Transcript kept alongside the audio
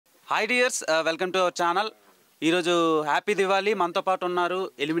Hi dears, welcome to our channel. ఈరోజు happy Diwali. మనతో పాటు ఉన్నారు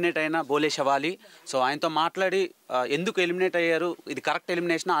ఎలిమినేట్ అయిన భోలే షవాలి. సో ఆయనతో మాట్లాడి ఎందుకు ఎలిమినేట్ అయ్యారు, ఇది కరెక్ట్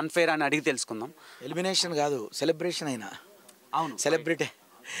ఎలిమినేషన్ అన్ఫేర్ అని అడిగి తెలుసుకుందాం. ఎలిమినేషన్ కాదు, సెలబ్రేషన్ అయినా. అవును, సెలబ్రిటీ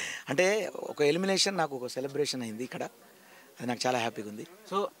అంటే ఒక ఎలిమినేషన్ నాకు ఒక సెలబ్రేషన్ అయింది ఇక్కడ. అది నాకు చాలా హ్యాపీగా ఉంది.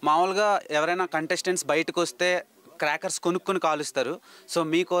 సో మామూలుగా ఎవరైనా కంటెస్టెంట్స్ బయటకు వస్తే క్రాకర్స్ కొనుక్కొని కాలుస్తారు. సో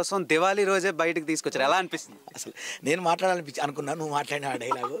మీకోసం దివాళీ రోజే బయటకు తీసుకొచ్చారు, ఎలా అనిపిస్తుంది? అసలు నేను అనుకున్నా, నువ్వు మాట్లాడిన ఆ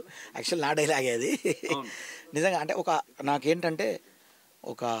డైలాగు యాక్చువల్ నా డైలాగే అది. నిజంగా అంటే నాకేంటంటే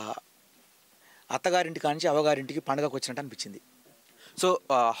ఒక అత్తగారింటి కానించి అవ్వగారింటికి పండగకు వచ్చినట్టు అనిపించింది. సో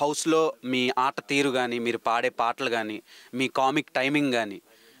హౌస్లో మీ ఆట తీరు కానీ, మీరు పాడే పాటలు కానీ, మీ కామిక్ టైమింగ్ కానీ,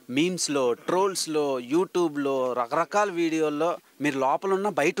 మీమ్స్లో, ట్రోల్స్లో, యూట్యూబ్లో, రకరకాల వీడియోల్లో మీరు లోపల ఉన్న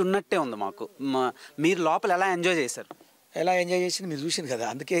బయట ఉన్నట్టే ఉంది మాకు. మీరు లోపల ఎలా ఎంజాయ్ చేశారు? ఎలా ఎంజాయ్ చేసింది మీరు చూసింది కదా,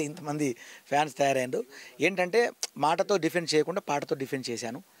 అందుకే ఇంతమంది ఫ్యాన్స్ తయారయ్యారు. ఏంటంటే మాటతో డిఫెండ్ చేయకుండా పాటతో డిఫెండ్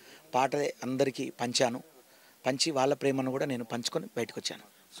చేశాను. పాట అందరికీ పంచి వాళ్ళ ప్రేమను కూడా నేను పంచుకొని బయటకు వచ్చాను.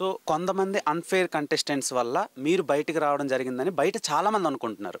 సో కొంతమంది అన్ఫేర్ కంటెస్టెంట్స్ వల్ల మీరు బయటికి రావడం జరిగిందని బయట చాలామంది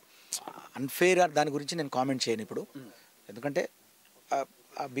అనుకుంటున్నారు. అన్ఫేర్ దాని గురించి నేను కామెంట్ చేయను ఇప్పుడు, ఎందుకంటే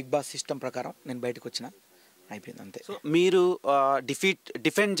బిగ్ బాస్ సిస్టమ్ ప్రకారం నేను బయటకు వచ్చిన, అయిపోయింది అంతే. సో మీరు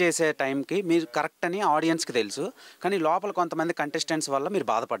డిఫెండ్ చేసే టైంకి మీరు కరెక్ట్ అని ఆడియన్స్కి తెలుసు, కానీ లోపల కొంతమంది కంటెస్టెంట్స్ వల్ల మీరు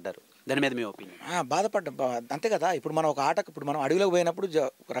బాధపడ్డారు. దాని మీద మీ ఒపీనియన్? బాధపడ్డా అంతే కదా. ఇప్పుడు మనం ఒక ఆటకు ఇప్పుడు మనం అడవిలోకి పోయినప్పుడు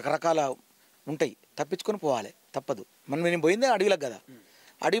రకరకాల ఉంటాయి, తప్పించుకొని పోవాలి, తప్పదు. నేను పోయిందే అడవిలోకి కదా,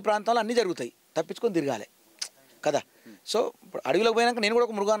 అడవి ప్రాంతాల్లో అన్నీ జరుగుతాయి, తప్పించుకొని తిరగాలి కదా. సో ఇప్పుడు అడవిలోకి పోయినాక నేను కూడా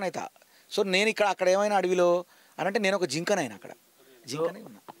ఒక మృగాన్ని అవుతా. సో నేను అక్కడ ఏమైనా అడవిలో అని అంటే నేను ఒక జింకనైనా అక్కడ జింకనే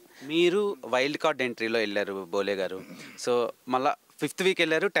ఉన్నా. మీరు వైల్డ్ కార్డ్ ఎంట్రీలో వెళ్ళారు భోలే గారు. సో మళ్ళీ 5th వీక్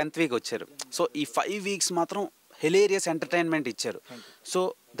వెళ్ళారు, 10th వీక్ వచ్చారు. సో ఈ 5 వీక్స్ మాత్రం హిలేరియస్ ఎంటర్టైన్మెంట్ ఇచ్చారు. సో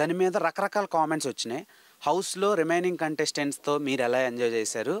దాని మీద రకరకాల కామెంట్స్ వచ్చినాయి. హౌస్లో రిమైనింగ్ కంటెస్టెంట్స్తో మీరు ఎలా ఎంజాయ్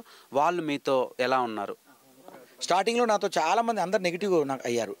చేశారు, వాళ్ళు మీతో ఎలా ఉన్నారు? స్టార్టింగ్లో నాతో చాలామంది అందరు నెగిటివ్ నాకు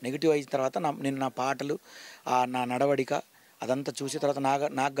అయ్యారు. నెగిటివ్ అయిన తర్వాత నేను నా పాటలు, నా నడవడిక అదంతా చూసిన తర్వాత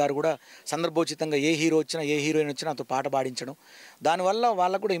నాకు గారు కూడా సందర్భోచితంగా ఏ హీరో వచ్చినా ఏ హీరోయిన్ వచ్చినా నాతో పాట పాడించడం, దానివల్ల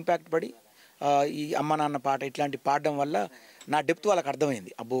వాళ్ళకు కూడా ఇంపాక్ట్ పడి ఈ అమ్మ నాన్న పాట ఇట్లాంటి పాడడం వల్ల నా డెప్త్ వాళ్ళకి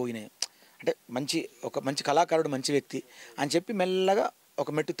అర్థమైంది. అబ్బో ఈయన అంటే ఒక మంచి కళాకారుడు, మంచి వ్యక్తి అని చెప్పి మెల్లగా ఒక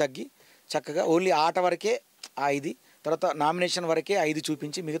మెట్టు తగ్గి చక్కగా ఓన్లీ ఆట వరకే 5, తర్వాత నామినేషన్ వరకే 5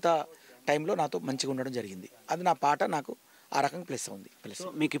 చూపించి మిగతా టైంలో నాతో మంచిగా ఉండడం జరిగింది. అది నా పాట నాకు ఆ రకంగా ప్లస్ ఉంది. ప్లస్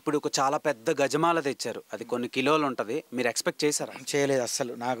మీకు ఇప్పుడు ఒక చాలా పెద్ద గజమాల తెచ్చారు, అది కొన్ని కిలోలు ఉంటుంది, మీరు ఎక్స్పెక్ట్ చేశారా? చేయలేదు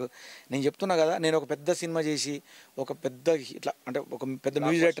అస్సలు. నేను చెప్తున్నా కదా, నేను ఒక పెద్ద సినిమా చేసి ఒక పెద్ద ఇట్లా అంటే ఒక పెద్ద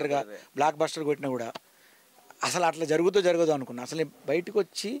మ్యూజిక్ డైరెక్టర్గా బ్లాక్ బస్టర్ కొట్టినా కూడా అసలు అట్లా జరగదు అనుకున్నా. అసలు నేను బయటకు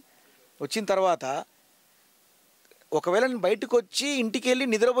వచ్చిన తర్వాత ఒకవేళ నేను బయటకు వచ్చి ఇంటికి వెళ్ళి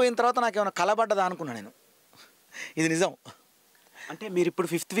నిద్రపోయిన తర్వాత నాకేమైనా కలబడ్డదా అనుకున్నా నేను. ఇది నిజం. అంటే మీరు ఇప్పుడు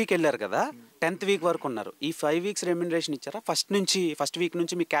 5th వీక్ వెళ్ళారు కదా, 10th వీక్ వరకు ఉన్నారు. ఈ 5 వీక్స్ రెమ్యునరేషన్ ఇచ్చారా? ఫస్ట్ వీక్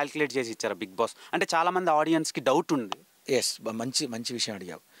నుంచి మీకు క్యాల్కులేట్ చేసి ఇచ్చారా బిగ్ బాస్? అంటే చాలామంది ఆడియన్స్కి డౌట్ ఉంది. ఎస్, మంచి విషయం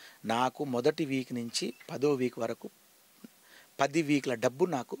అడిగావు. నాకు మొదటి వీక్ నుంచి 10వ వీక్ వరకు 10 వీక్ల డబ్బు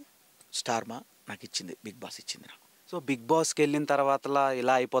నాకు స్టార్మా నాకు ఇచ్చింది, బిగ్ బాస్ ఇచ్చింది నాకు. సో బిగ్ బాస్కి వెళ్ళిన తర్వాత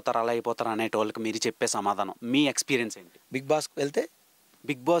ఇలా అయిపోతారు అలా అయిపోతారు అనేటోళ్ళకి మీరు చెప్పే సమాధానం, మీ ఎక్స్పీరియన్స్ ఏంటి? బిగ్ బాస్కి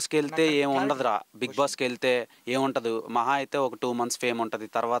వెళ్తే ఏముండదురా, బిగ్ బాస్కి వెళ్తే ఏముంటుంది, మహా అయితే ఒక 2 months ఫేమ్ ఉంటుంది,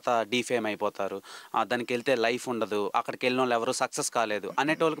 తర్వాత డీఫేమ్ అయిపోతారు, దానికి వెళ్తే లైఫ్ ఉండదు, అక్కడికి వెళ్ళిన వాళ్ళు ఎవరు సక్సెస్ కాలేదు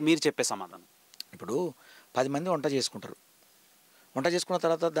అనేటోళ్ళకి మీరు చెప్పే సమాధానం? ఇప్పుడు 10 మంది వంట చేసుకున్న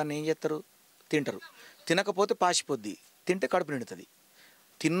తర్వాత దాన్ని ఏం చేస్తారు? తింటారు. తినకపోతే పాసిపోద్ది, తింటే కడుపు నిండుతుంది.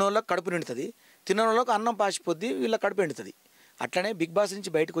 తిన్నోళ్ళకి కడుపు నిండుతుంది, తిన్నోళ్ళకి అన్నం పాసిపోద్ది, వీళ్ళ కడుపు నిండుతుంది. అట్లనే బిగ్ బాస్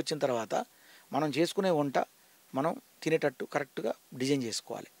నుంచి బయటకు వచ్చిన తర్వాత మనం చేసుకునే వంట మనం తినేటట్టు కరెక్ట్గా డిజైన్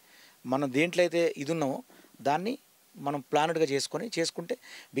చేసుకోవాలి. మనం దేంట్లో అయితే ఇది ఉన్నామో దాన్ని మనం ప్లానెడ్గా చేసుకుంటే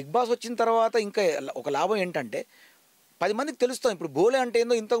బిగ్ బాస్ వచ్చిన తర్వాత ఇంకా ఒక లాభం ఏంటంటే 10 మందికి తెలుస్తాం. ఇప్పుడు భోలే అంటే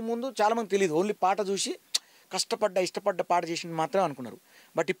ఏందో ఇంతకుముందు చాలామంది తెలియదు, ఓన్లీ పాట చూసి ఇష్టపడ్డ పాట చేసి మాత్రమే అనుకున్నారు.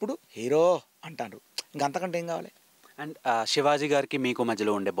 బట్ ఇప్పుడు హీరో అంటారు, ఇంకా అంతకంటే ఏం కావాలి? అండ్ శివాజీ గారికి మీకు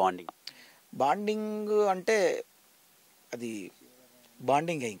మధ్యలో ఉండే బాండింగ్ అంటే అది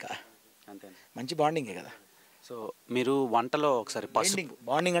బాండింగే, ఇంకా అంతే, మంచి బాండింగే కదా. సో మీరు వంటలో ఒకసారి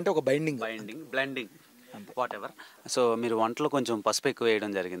బాండింగ్ అంటే ఒక బ్లెండింగ్ వాట్ ఎవర్. సో మీరు వంటలో కొంచెం పసుపు ఎక్కువ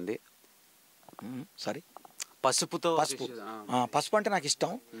వేయడం జరిగింది. పసుపు అంటే నాకు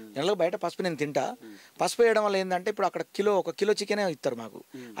ఇష్టం. జనరల్గా బయట పసుపు నేను తింటా. పసుపు వేయడం వల్ల ఏంటంటే ఇప్పుడు అక్కడ ఒక కిలో చికెనే ఇస్తారు మాకు,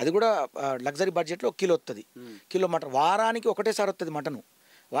 అది కూడా లగ్జరీ బడ్జెట్లో 1 కిలో వస్తుంది. కిలో మటన్ వారానికి ఒకటేసారి వస్తుంది, మటను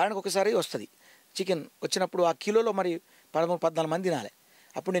వారానికి ఒకసారి వస్తుంది. చికెన్ వచ్చినప్పుడు ఆ కిలోలో మరి 13-14 మంది తినాలి.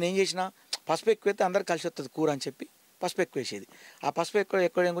 అప్పుడు నేను ఏం చేసిన, పసుపు ఎక్కువ అయితే అందరికి కలిసి వస్తుంది కూర అని చెప్పి పసుపు ఎక్కువ వేసేది. ఆ పసుపు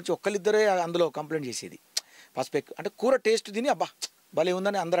ఎక్కువ గురించి ఒక్కరిద్దరే అందులో కంప్లైంట్ చేసేది. పసుపు ఎక్కువ అంటే కూర టేస్ట్ తిని అబ్బా భలే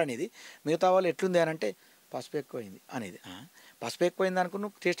ఉందని అందరూ అనేది. మిగతా వాళ్ళు ఎట్లుంది అని అంటే పసుపు ఎక్కువైంది అనేది. పసుపు ఎక్కువైంది అనుకున్న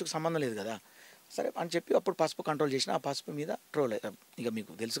టేస్ట్కి సంబంధం లేదు కదా. సరే అని చెప్పి అప్పుడు పసుపు కంట్రోల్ చేసిన. ఆ పసుపు మీద ట్రోల్ ఇక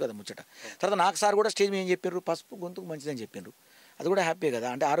మీకు తెలుసు కదా ముచ్చట. తర్వాత నాకు సార్ కూడా స్టేజ్ మీద ఏం చెప్పారు, పసుపు గొంతుకు మంచిదని చెప్పారు. అది కూడా హ్యాపీ కదా,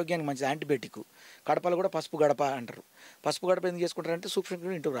 అంటే ఆరోగ్యానికి మంచిది, యాంటీబయాటిక్. కడపలో కూడా పసుపు గడప అంటారు. పసుపు గడప ఎందుకు చేసుకుంటారంటే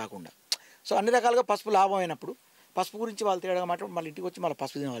సూక్ష్మక్రిములు ఇంటికి రాకుండా. సో అన్ని రకాలుగా పసుపు లాభం అయినప్పుడు పసుపు గురించి వాళ్ళు తేడా మాట్లాడి మళ్ళీ ఇంటికి వచ్చి మళ్ళీ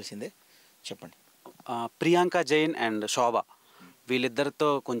పసుపు తినవలసిందే. చెప్పండి. ప్రియాంక జైన్ అండ్ శోభ వీళ్ళిద్దరితో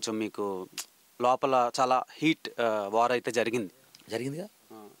కొంచెం మీకు లోపల చాలా హీట్ వార్ అయితే జరిగిందిగా.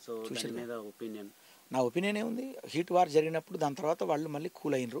 సో దాని మీద ఒపీనియన్, నా ఒపీనియన్ ఏముంది, హీట్ వార్ జరిగినప్పుడు దాని తర్వాత వాళ్ళు మళ్ళీ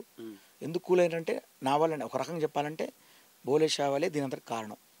కూల్ అయినరు. ఎందుకు కూల్ అయినారంటే నా వల్ల ఒక రకంగా చెప్పాలంటే భోలే షావాలే దీని అంతటి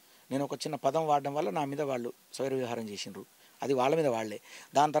కారణం. నేను ఒక చిన్న పదం వాడడం వల్ల నా మీద వాళ్ళు స్వైర విహారం చేసిండ్రు. అది వాళ్ళ మీద వాళ్ళే.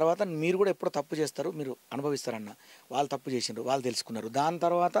 దాని తర్వాత మీరు కూడా ఎప్పుడో తప్పు చేస్తారు, మీరు అనుభవిస్తారన్న. వాళ్ళు తప్పు చేసిండ్రు, వాళ్ళు తెలుసుకున్నారు. దాని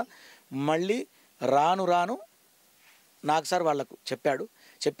తర్వాత మళ్ళీ రాను రాను నాకు సార్ వాళ్ళకు చెప్పాడు.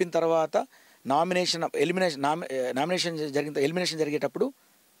 చెప్పిన తర్వాత ఎలిమినేషన్ జరిగేటప్పుడు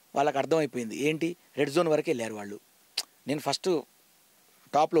వాళ్ళకి అర్థమైపోయింది ఏంటి, రెడ్ జోన్ వరకు వెళ్ళారు వాళ్ళు. నేను ఫస్ట్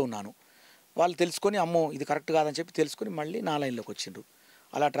టాప్లో ఉన్నాను. వాళ్ళు తెలుసుకొని అమ్మో ఇది కరెక్ట్ కాదని చెప్పి తెలుసుకొని మళ్ళీ నా లైన్లోకి వచ్చిండ్రు.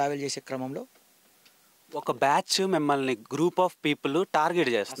 అలా ట్రావెల్ చేసే క్రమంలో ఒక బ్యాచ్ మిమ్మల్ని గ్రూప్ ఆఫ్ పీపుల్ టార్గెట్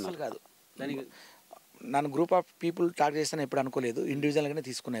చేస్తున్నారు. కాదు, నన్ను గ్రూప్ ఆఫ్ పీపుల్ టార్గెట్ చేస్తాను ఎప్పుడు అనుకోలేదు. ఇండివిజువల్గానే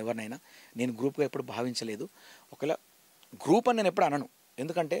తీసుకున్నా ఎవరినైనా. నేను గ్రూప్గా ఎప్పుడు భావించలేదు. ఒకవేళ గ్రూప్ అని నేను ఎప్పుడు అనను,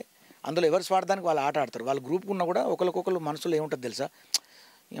 ఎందుకంటే అందులో ఎవరి స్వార్థానికి వాళ్ళు ఆట ఆడతారు. వాళ్ళు గ్రూప్ ఉన్నా కూడా ఒకరికొకరు మనసులో ఏముంటుంది తెలుసా,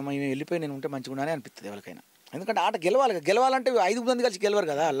 మేము వెళ్ళిపోయి నేను ఉంటే మంచిగా ఉన్నానే అనిపిస్తుంది ఎవరికైనా. ఎందుకంటే ఆట గెలవాలంటే 5 మంది కలిసి గెలవరు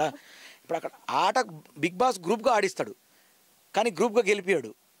కదా అలా. ఇప్పుడు అక్కడ ఆట బిగ్ బాస్ గ్రూప్గా ఆడిస్తాడు, కానీ గ్రూప్గా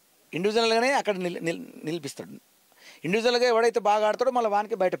గెలిపాడు. ఇండివిజువల్గానే అక్కడ నిలిపిస్తాడు. ఇండివిజువల్గా ఎవడైతే బాగా ఆడతాడో మళ్ళీ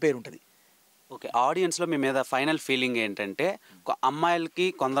వానికి బయట పేరు ఉంటుంది. ఓకే, ఆడియన్స్లో మీ మీద ఫైనల్ ఫీలింగ్ ఏంటంటే అమ్మాయిలకి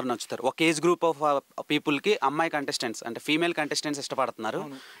కొందరు నచ్చుతారు, ఒక ఏజ్ గ్రూప్ ఆఫ్ పీపుల్కి అమ్మాయి కంటెస్టెంట్స్ అంటే ఫీమేల్ కంటెస్టెంట్స్ ఇష్టపడుతున్నారు.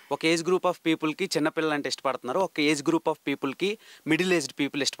 ఒక ఏజ్ గ్రూప్ ఆఫ్ పీపుల్కి చిన్నపిల్లలు అంటే ఇష్టపడుతున్నారు. ఒక ఏజ్ గ్రూప్ ఆఫ్ పీపుల్కి మిడిల్ ఏజ్డ్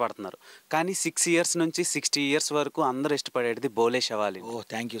పీపుల్ ఇష్టపడుతున్నారు. కానీ 6 years నుంచి 60 years వరకు అందరూ ఇష్టపడేది Bhole Shavali.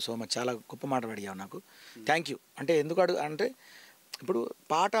 Thank you so much, చాలా గొప్ప మాట అడిగావు నాకు. Thank you. అంటే ఎందుకు అంటే ఇప్పుడు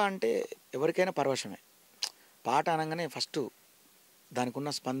పాట అంటే ఎవరికైనా పరవశమే. పాట అనగానే ఫస్ట్ దానికి ఉన్న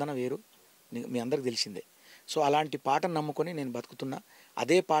స్పందన వేరు, మీ అందరికి తెలిసిందే. సో అలాంటి పాటను నమ్ముకొని నేను బతుకుతున్నా.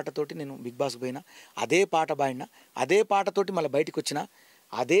 అదే పాటతోటి నేను బిగ్ బాస్ పోయినా, అదే పాట పాడినా, అదే పాటతోటి మళ్ళీ బయటకు వచ్చిన,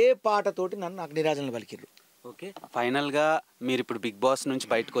 అదే పాటతోటి నాకు నిరాజనలు పలికిర్రు. ఓకే, ఫైనల్గా మీరు ఇప్పుడు బిగ్ బాస్ నుంచి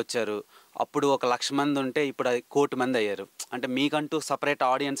బయటకు వచ్చారు. అప్పుడు 1,00,000 మంది ఉంటే ఇప్పుడు అది 1,00,00,000 మంది అయ్యారు. అంటే మీకంటూ సపరేట్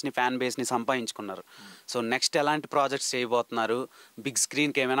ఆడియన్స్ని, ఫ్యాన్ బేస్ని సంపాదించుకున్నారు. సో నెక్స్ట్ ఎలాంటి ప్రాజెక్ట్స్ చేయబోతున్నారు? బిగ్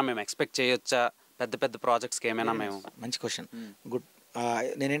స్క్రీన్కి ఏమైనా మేము ఎక్స్పెక్ట్ చేయొచ్చా? పెద్ద పెద్ద ప్రాజెక్ట్స్కి ఏమైనా మేము? మంచి క్వశ్చన్, గుడ్.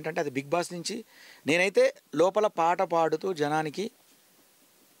 నేనేంటంటే అది బిగ్ బాస్ నుంచి నేనైతే లోపల పాట పాడుతూ జనానికి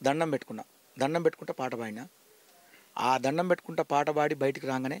దండం పెట్టుకుంటా పాట పాడినా. ఆ దండం పెట్టుకుంటా పాట పాడి బయటికి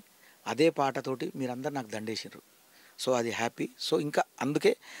రాగానే అదే పాటతోటి మీరందరూ నాకు దండేసినారు. సో అది హ్యాపీ. సో ఇంకా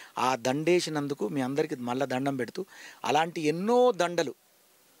అందుకే ఆ దండేసినందుకు మీ అందరికీ మళ్ళీ దండం పెడుతూ అలాంటి ఎన్నో దండలు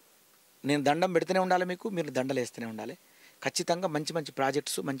నేను దండం పెడుతూనే ఉండాలి, మీకు మీరు దండలు వేస్తూనే ఉండాలి. ఖచ్చితంగా మంచి మంచి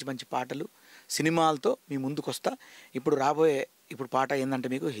ప్రాజెక్ట్స్, మంచి మంచి పాటలు, సినిమాలతో మీ ముందుకు వస్తా. ఇప్పుడు పాట ఏంటంటే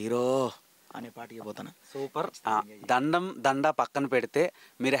మీకు హీరో అనే పాట ఇవ్వబోతున్నా. సూపర్. దండ పక్కన పెడితే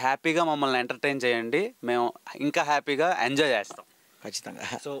మీరు హ్యాపీగా మమ్మల్ని ఎంటర్టైన్ చేయండి, మేము ఇంకా హ్యాపీగా ఎంజాయ్ చేస్తాం ఖచ్చితంగా.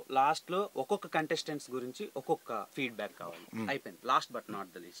 సో లాస్ట్లో ఒక్కొక్క కంటెస్టెంట్స్ గురించి ఒక్కొక్క ఫీడ్బ్యాక్ కావాలి. అయిపోయింది. Last but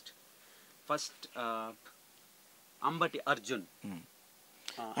not the least, first Ambati Arjun.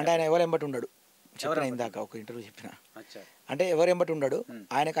 అంటే ఆయన ఎవరు ఎంబటి ఉన్నాడు చెప్పిన, ఇందాక ఒక ఇంటర్వ్యూ చెప్పిన. అంటే ఎవరు ఎంబటి ఉన్నాడు,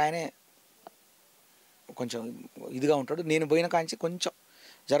 ఆయనే కొంచెం ఇదిగా ఉంటాడు. నేను పోయిన కాంచి కొంచెం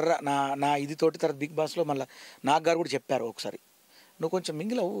జర్ర నా ఇది తోటి తర్వాత బిగ్ బాస్లో మళ్ళీ నాకు గారు కూడా చెప్పారు ఒకసారి, నువ్వు కొంచెం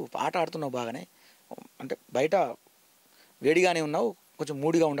మింగిలవు, ఆట ఆడుతున్నావు బాగానే, అంటే బయట వేడిగానే ఉన్నావు, కొంచెం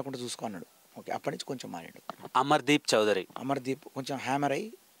మూడిగా ఉండకుండా చూసుకో అన్నాడు. ఓకే, అప్పటి నుంచి కొంచెం మారాడు. అమర్దీప్ కొంచెం హ్యామర్ అయి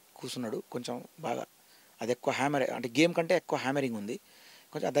కూర్చున్నాడు, కొంచెం బాగా అది ఎక్కువ హ్యామర్, అంటే గేమ్ కంటే ఎక్కువ హ్యామరింగ్ ఉంది,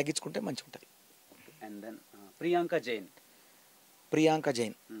 కొంచెం అది తగ్గించుకుంటే మంచిగా ఉంటుంది. అండ్ దెన్ ప్రియాంక జైన్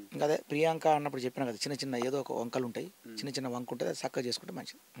ఇంకా అదే ప్రియాంక అన్నప్పుడు చెప్పినా కదా, చిన్న చిన్న ఏదో ఒక వంకలు ఉంటాయి, చిన్న చిన్న వంక ఉంటుంది, అది చక్కగా చేసుకుంటే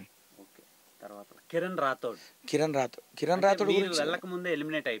మంచిది. ఓకే, తర్వాత కిరణ్ రాథోడ్ వెళ్ళక ముందే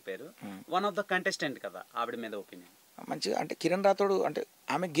ఎలిమినేట్ అయిపోయారు. వన్ ఆఫ్ ద కంటెస్టెంట్ కదా, ఆవిడ మీద ఒపీనియన్ మంచిగా. అంటే కిరణ్ రాథోడ్ అంటే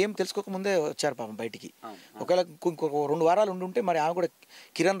ఆమె గేమ్ తెలుసుకోకముందే వచ్చారు పాపం బయటికి. ఒకవేళ ఇంకొక 2 వారాలు ఉండుంటే మరి ఆమె కూడా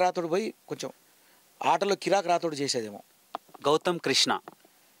కిరణ్ రాథోడ్ పోయి కొంచెం ఆటలో కిరాక్ రాథోడ్ చేసేదేమో. గౌతమ్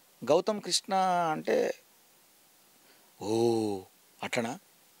కృష్ణ అంటే ఓ అట్లనా,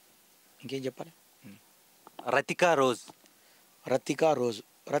 ఇంకేం చెప్పాలి. రతిక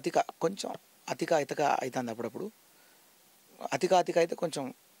కొంచెం అతిక అవుతుంది అప్పుడప్పుడు. అతిక అయితే కొంచెం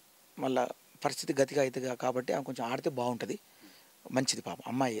మళ్ళీ పరిస్థితి గతిగా అవుతుంది కాబట్టి ఆమె కొంచెం ఆడితే బాగుంటుంది. మంచిది పాపం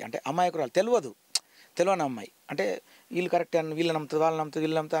అమ్మాయి. అంటే అమ్మాయికురాలు తెలియని అమ్మాయి. అంటే వీళ్ళు కరెక్ట్ అని వీళ్ళని నమ్ముతుంది, వాళ్ళని నమ్ముతుంది,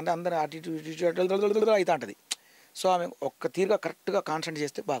 వీళ్ళు నమ్ముతుంది అంటే అందరూ అటు ఇటు ఇటు అవుతూ ఉంటుంది. సో ఆమె ఒక్క తీరుగా కరెక్ట్గా కాన్సన్ట్రేట్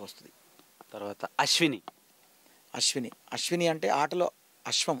చేస్తే బాగా వస్తుంది. తర్వాత అశ్విని అంటే ఆటలో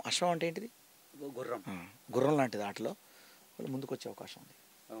అశ్వం అంటే ఏంటిది? గుర్రం లాంటిది. ఆటలో వాళ్ళు ముందుకు వచ్చే అవకాశం ఉంది.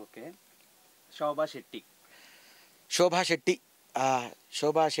 ఓకే. శోభా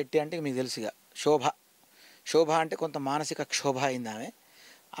శెట్టి అంటే మీకు తెలుసుగా శోభ అంటే కొంత మానసిక క్షోభ అయింది ఆమె.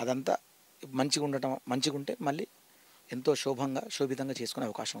 అదంతా మంచిగా ఉంటే మళ్ళీ ఎంతో శోభితంగా చేసుకునే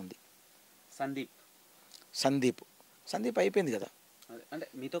అవకాశం ఉంది. సందీప్ అయిపోయింది కదా. అంటే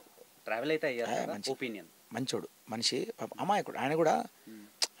మీతో ట్రావెల్ అయితే అయ్యారు. ఒపీనియన్ మంచోడు మనిషి, అమాయకుడు. ఆయన కూడా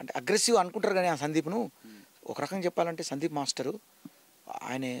అంటే అగ్రెసివ్ అనుకుంటారు కానీ ఆ సందీప్ను ఒక రకంగా చెప్పాలంటే సందీప్ మాస్టరు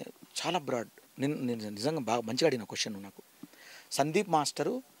ఆయన చాలా బ్రాడ్. నేను నిజంగా బాగా మంచిగా అడిగిన క్వశ్చన్ నాకు. సందీప్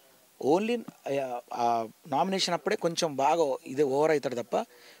మాస్టరు ఓన్లీ నామినేషన్ అప్పుడే కొంచెం బాగా ఇదే ఓవర్ అవుతాడు తప్ప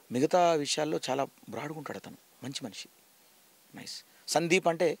మిగతా విషయాల్లో చాలా బ్రాడ్గా ఉంటాడు. అతను మంచి మనిషి, నైస్. సందీప్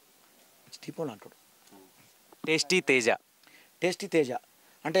అంటే దీపంలో అంటాడు. టేస్టీ తేజ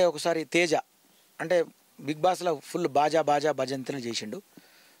అంటే ఒకసారి తేజ అంటే బిగ్ బాస్లో ఫుల్ బాజా భజంత్రులు చేసిండు.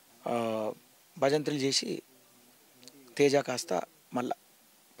 భజంత్రులు చేసి తేజ కాస్త మళ్ళా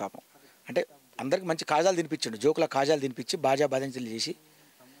పాపం అంటే అందరికి మంచి కాజాలు తినిపించిండు, జోకుల కాజాలు తినిపించి భజంత్రులు చేసి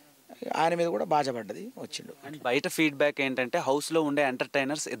ఆయన మీద కూడా బాజా పడ్డది, వచ్చిండు. అండ్ బయట ఫీడ్బ్యాక్ ఏంటంటే హౌస్లో ఉండే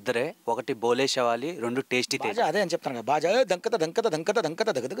ఎంటర్టైనర్స్ ఇద్దరే, ఒకటి భోలే షవాలి, 2 టేస్టీ తేజ. అదే అని చెప్తాను కదా, బాజా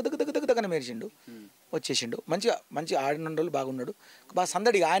దగ్గర మెరిచిండు, వచ్చేసిండు. మంచి ఆడిన రోజులు బాగున్నాడు, బాగా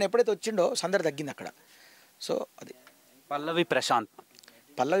సందడిగా. ఆయన ఎప్పుడైతే వచ్చిండో సందడి తగ్గింది అక్కడ. సో అది పల్లవి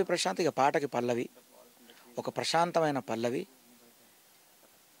ప్రశాంత్ ఇక పాటకి పల్లవి, ఒక ప్రశాంతమైన పల్లవి.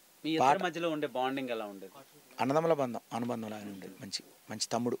 మీ మధ్యలో ఉండే బాండింగ్ ఎలా ఉండేది? అన్నదమ్ముల అనుబంధం లాగానే ఉండేది. మంచి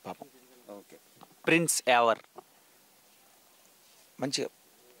తమ్ముడు పాపం. ఓకే. ప్రిన్స్ మంచిగా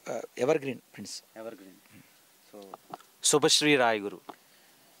ever green prince. So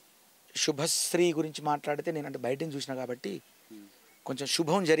Subhashree గురించి మాట్లాడితే నేను అంటే బయట చూసిన కాబట్టి కొంచెం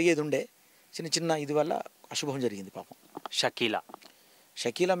శుభం జరిగేది ఉండే, చిన్న ఇది వల్ల అశుభం జరిగింది పాపం.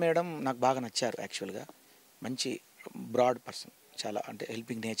 షకీలా మేడం నాకు బాగా నచ్చారు యాక్చువల్గా. మంచి బ్రాడ్ పర్సన్, చాలా అంటే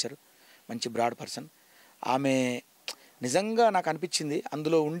హెల్పింగ్ నేచర్, మంచి బ్రాడ్ పర్సన్. ఆమె నిజంగా నాకు అనిపించింది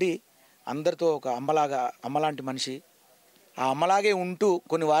అందులో ఉండి అందరితో ఒక అమ్మలాంటి మనిషి, ఆ అమ్మలాగే ఉంటూ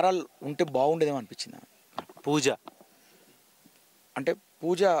కొన్ని వారాలు ఉంటే బాగుండేదేమో అనిపించింది. పూజ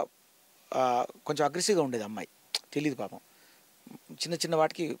కొంచెం అగ్రెసివ్గా ఉండేది అమ్మాయి, తెలియదు పాపం. చిన్న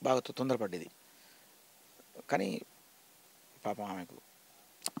వాటికి బాగా తొందరపడ్డేది, కానీ పాపం ఆమెకు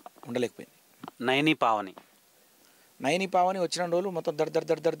ఉండలేకపోయింది. నయని పావని వచ్చిన రోజులు మొత్తం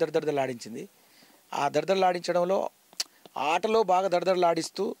దర్దర్లాడించింది. ఆ దర్దర్లాడించడంలో ఆటలో బాగా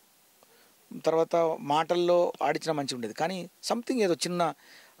దర్దర్లాడిస్తూ తర్వాత మాటల్లో ఆడించడం మంచిగా ఉండేది. కానీ సంథింగ్ ఏదో చిన్న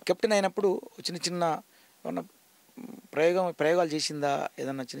కెప్టెన్ అయినప్పుడు చిన్న ఏమన్నా ప్రయోగాలు చేసిందా,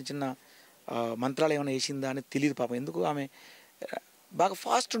 ఏదన్నా చిన్న మంత్రాలు ఏమైనా వేసిందా అని తెలియదు పాపం. ఎందుకు ఆమె బాగా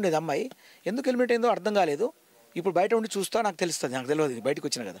ఫాస్ట్ ఉండేది అమ్మాయి, ఎందుకు ఎలిమినేట్ అయిందో అర్థం కాలేదు. ఇప్పుడు బయట ఉండి చూస్తా నాకు తెలుస్తుంది, నాకు తెలియదు, బయటకు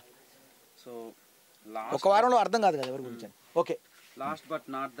వచ్చిన కదా. సో ఒక వారంలో అర్థం కాదు కదా ఎవరి గురించి. Okay, last but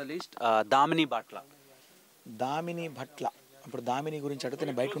not the least Damini Bhatla. ఇప్పుడు దామిని గురించి అడిగితే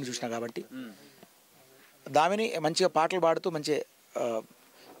నేను బయట ఉండి చూసిన కాబట్టి, దామిని మంచిగా పాటలు పాడుతూ మంచి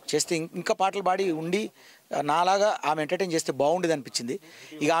చేస్తే ఇంకా పాటలు పాడి ఉండి నాలాగా ఆమె ఎంటర్టైన్ చేస్తే బాగుండేది అనిపించింది.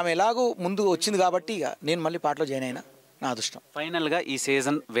 ఇక ఆమె ఎలాగూ ముందు వచ్చింది కాబట్టి ఇక నేను మళ్ళీ పాటలో జాయిన్ అయినా, నా అదృష్టం. ఫైనల్గా ఈ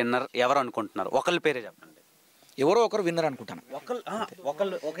సీజన్ విన్నర్ ఎవరు అనుకుంటున్నారు? ఒకళ్ళ పేరే చెప్పండి. ఎవరో ఒకరు విన్నర్ అనుకుంటాను.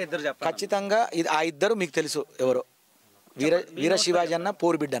 ఖచ్చితంగా ఆ ఇద్దరు మీకు తెలుసు ఎవరో. వీర శివాజీ అన్న,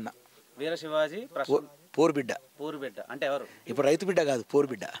 పోరుబిడ్డ అన్న. వీర శివాజీ, పోరుబిడ్డ అంటే ఎవరు? ఇప్పుడు రైతు బిడ్డ కాదు,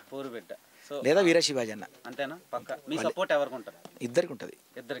 పోరుబిడ్డ లేదా వీర శివాజీ అన్న. అంతేనా? పక్కా మీ సపోర్ట్ ఎవరికి ఉంటుంది? ఇద్దరికి ఉంటుంది.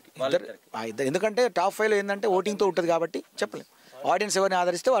 ఇద్దరు ఎందుకంటే టాప్ 5లో ఏంటంటే ఓటింగ్తో ఉంటుంది కాబట్టి చెప్పలేము. ఆడియన్స్ ఎవరిని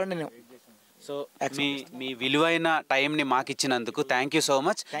ఆదరిస్తే వాళ్ళని నేను. సో మీ విలువైన టైంని మాకు ఇచ్చినందుకు thank you so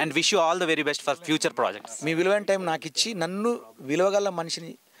much and wish you all the very best for future projects. మీ విలువైన టైం నాకు ఇచ్చి నన్ను విలువగల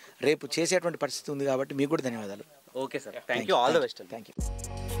మనిషిని రేపు చేసేటువంటి పరిస్థితి ఉంది కాబట్టి మీకు కూడా ధన్యవాదాలు. Okay sir, thank you, all the best. Thank you.